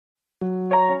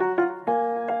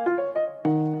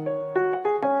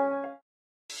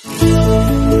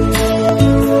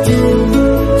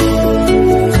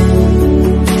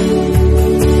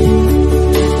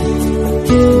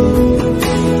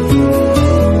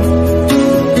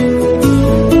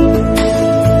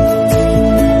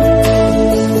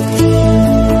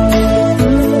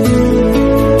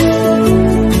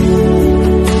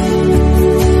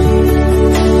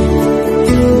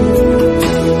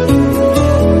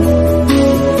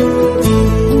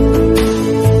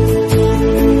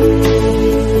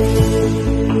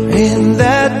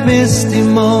Misty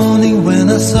morning when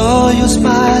I saw your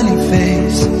smiling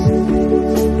face,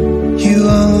 you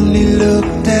only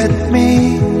looked at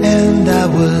me and I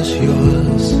was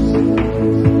yours.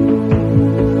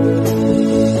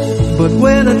 But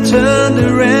when I turned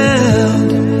around,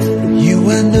 you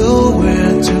were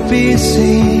nowhere to be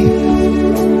seen.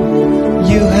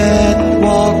 You had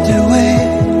walked away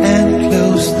and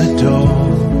closed the door.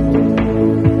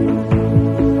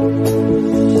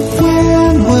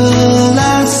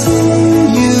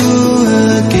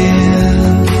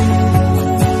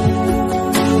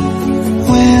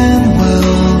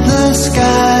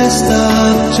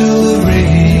 Start to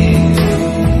rain.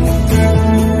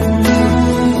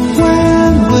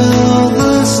 When will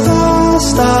the stars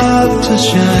start to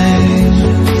shine?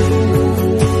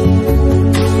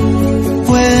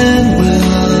 When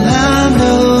will I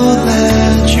know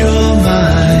that you're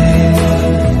mine?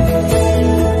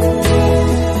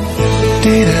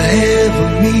 Did I ever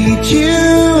meet you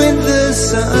in the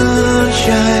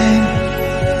sunshine?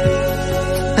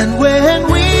 And when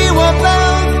we were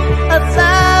both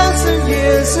 1,000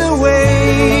 years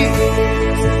away,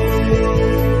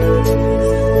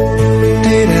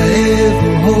 did I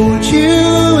ever hold you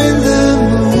in the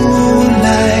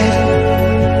moonlight?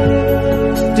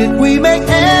 Did we make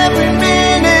every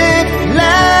minute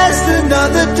last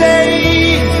another day?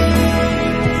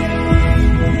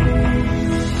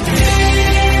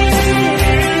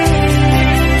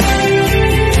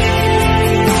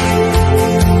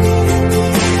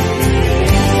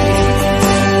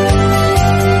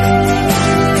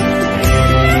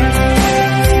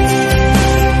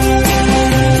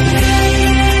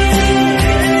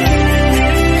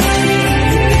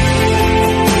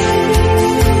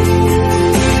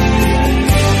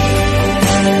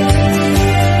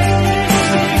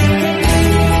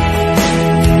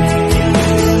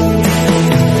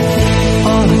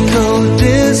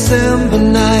 December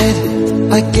night,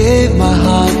 I gave my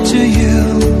heart to you,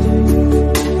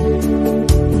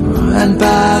 and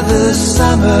by the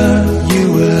summer you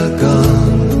were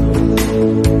gone.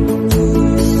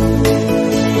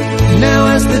 Now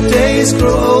as the days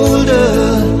grow older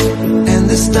and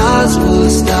the stars will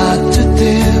start to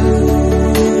dim,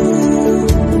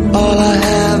 all I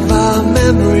have are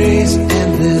memories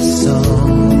and this song.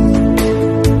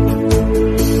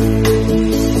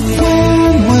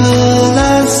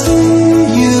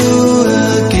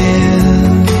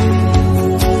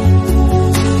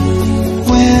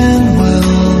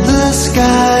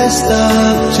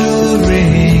 Stop to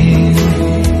rain.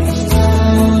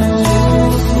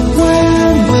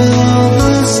 When will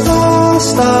the stars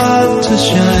start to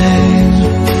shine?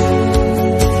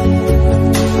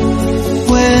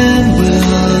 When will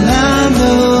I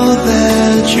know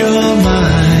that you're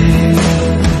mine?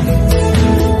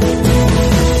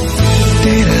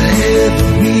 Did I ever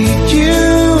meet you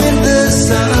in the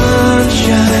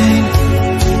sunshine?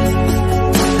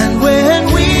 And when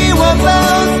we were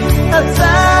both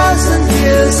 1,000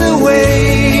 years away,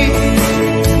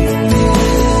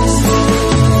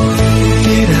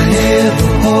 did I ever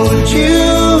hold you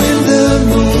in the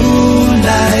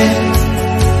moonlight?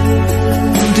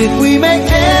 Did we make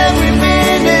every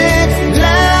minute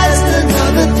last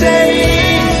another day?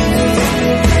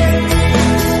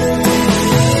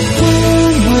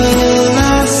 When will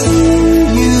I see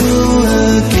you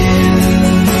again?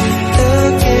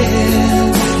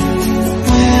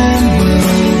 When will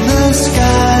the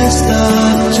sky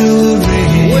start to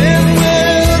rain? When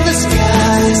will the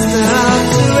sky start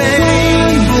to rain? When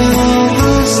will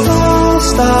the stars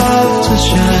start to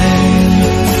shine?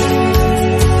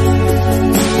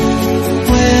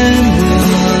 When will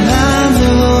I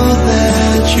know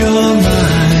that you're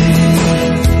mine?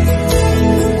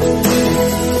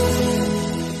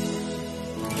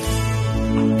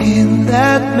 In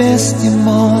that misty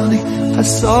morning, I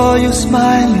saw your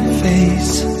smiling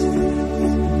face.